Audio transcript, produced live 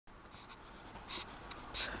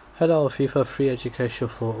Hello FEFA free education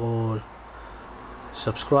for all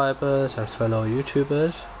subscribers and fellow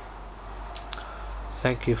YouTubers.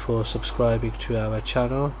 Thank you for subscribing to our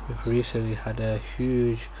channel. We've recently had a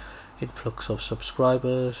huge influx of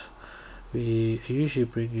subscribers. We usually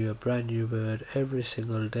bring you a brand new word every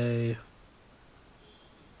single day,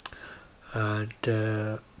 and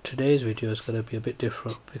today's video is going to be a bit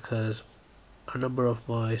different because a number of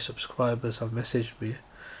my subscribers have messaged me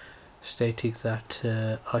stating that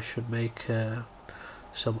I should make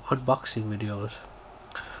some unboxing videos.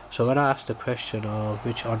 So when I asked the question of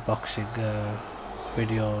which unboxing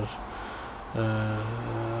videos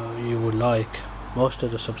you would like, most of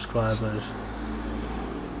the subscribers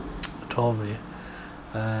told me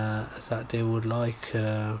that they would like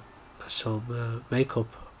some makeup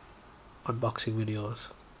unboxing videos.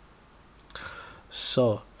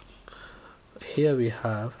 So here we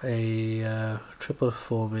have a triple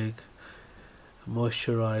foaming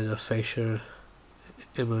moisturizer facial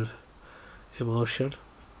emulsion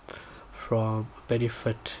from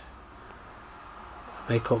Benefit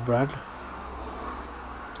makeup brand,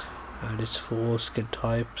 and it's for all skin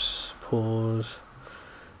types, pores.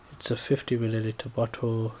 It's a 50 milliliter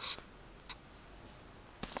bottle.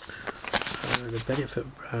 The Benefit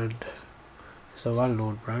brand is a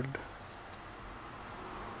well-known brand.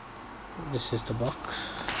 This is the box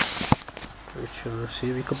which you'll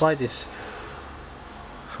receive. You can buy this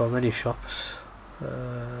from any shops.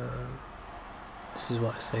 This is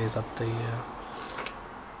what it says at the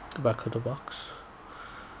back of the box.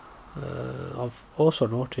 I've also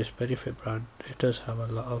noticed Benefit brand, it does have a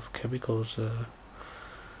lot of chemicals in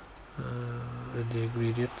the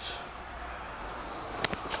ingredients.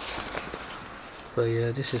 But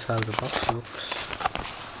yeah, this is how the box looks.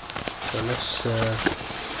 So let's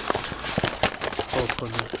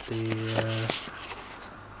open the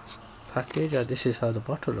package, and this is how the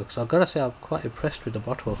bottle looks. I've got to say I'm quite impressed with the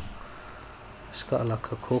bottle. It's got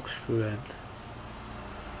like a corkscrew and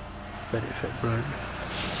Benefit brand.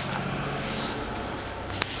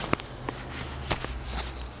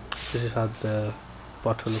 This is how the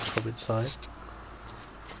bottle looks from inside.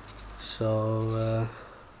 So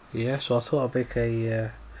yeah, so I thought I'd make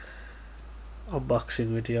a unboxing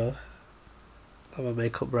video of a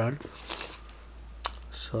makeup brand.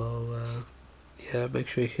 So yeah, make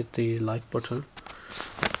sure you hit the like button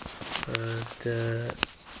and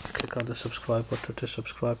click on the subscribe button to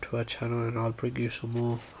subscribe to our channel, and I'll bring you some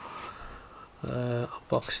more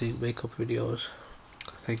unboxing makeup videos.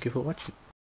 Thank you for watching.